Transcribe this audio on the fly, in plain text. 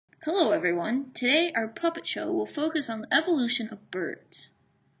Hello everyone. Today our puppet show will focus on the evolution of birds.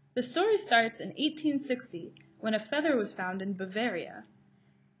 The story starts in 1860 when a feather was found in Bavaria.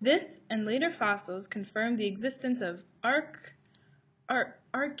 This and later fossils confirmed the existence of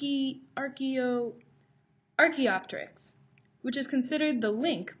Archaeopteryx, which is considered the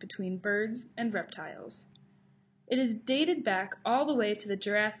link between birds and reptiles. It is dated back all the way to the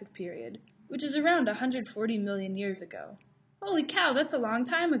Jurassic period, which is around 140 million years ago. Holy cow, that's a long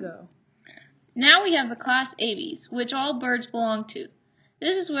time ago. Now we have the class Aves, which all birds belong to.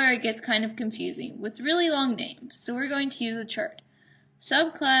 This is where it gets kind of confusing, with really long names, so we're going to use a chart.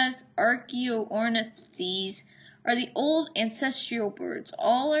 Subclass Archaeornithes are the old ancestral birds.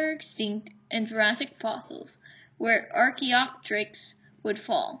 All are extinct in Jurassic fossils, where Archaeopteryx would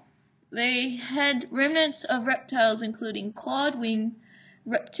fall. They had remnants of reptiles including clawed wing,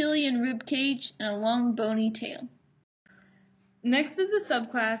 reptilian rib cage, and a long bony tail. Next is the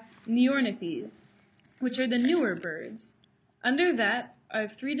subclass Neornithes, which are the newer birds. Under that are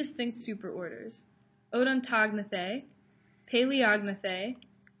three distinct superorders: Odontognathai, Paleognathai,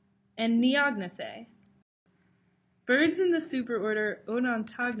 and Neognathai. Birds in the superorder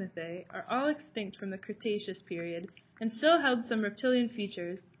Odontognathai are all extinct from the Cretaceous period and still held some reptilian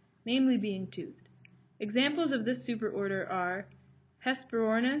features, namely being toothed. Examples of this superorder are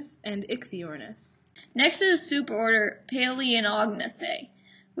Hesperornis and Ichthyornis. Next is the superorder Paleognathai,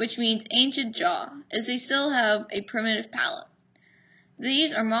 which means ancient jaw, as they still have a primitive palate.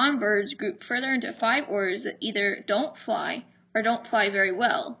 These are modern birds grouped further into 5 orders that either don't fly or don't fly very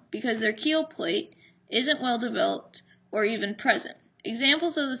well because their keel plate isn't well developed or even present.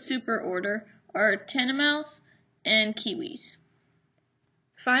 Examples of the superorder are tinamous and kiwis.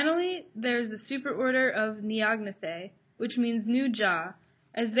 Finally, there is the superorder of Neognathai, which means new jaw,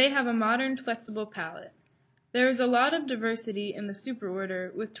 as they have a modern flexible palate. There is a lot of diversity in the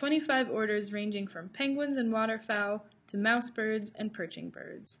superorder, with 25 orders ranging from penguins and waterfowl to mouse birds and perching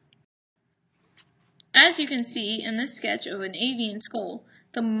birds. As you can see in this sketch of an avian skull,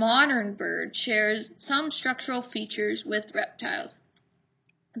 the modern bird shares some structural features with reptiles.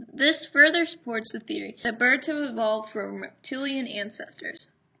 This further supports the theory that birds have evolved from reptilian ancestors.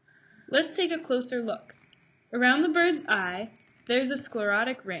 Let's take a closer look. Around the bird's eye, there's a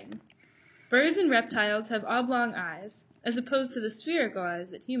sclerotic ring. Birds and reptiles have oblong eyes, as opposed to the spherical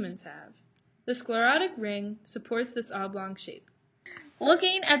eyes that humans have. The sclerotic ring supports this oblong shape.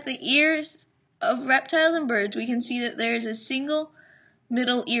 Looking at the ears of reptiles and birds, we can see that there is a single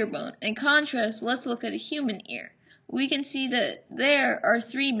middle ear bone. In contrast, let's look at a human ear. We can see that there are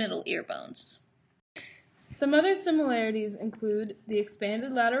 3 middle ear bones. Some other similarities include the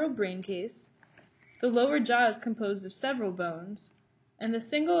expanded lateral brain case, the lower jaw is composed of several bones, and the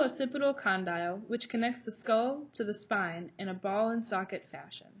single occipital condyle, which connects the skull to the spine in a ball-and-socket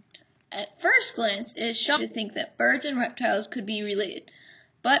fashion. At first glance, it is shocking to think that birds and reptiles could be related,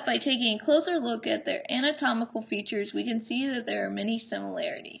 but by taking a closer look at their anatomical features, we can see that there are many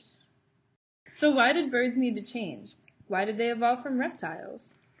similarities. So why did birds need to change? Why did they evolve from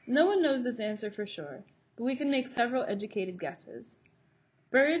reptiles? No one knows this answer for sure, but we can make several educated guesses.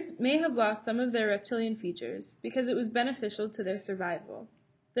 Birds may have lost some of their reptilian features because it was beneficial to their survival.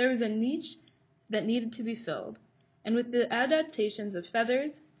 There was a niche that needed to be filled, and with the adaptations of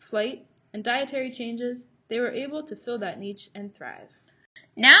feathers, flight, and dietary changes, they were able to fill that niche and thrive.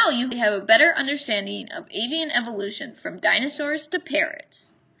 Now you have a better understanding of avian evolution from dinosaurs to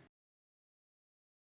parrots.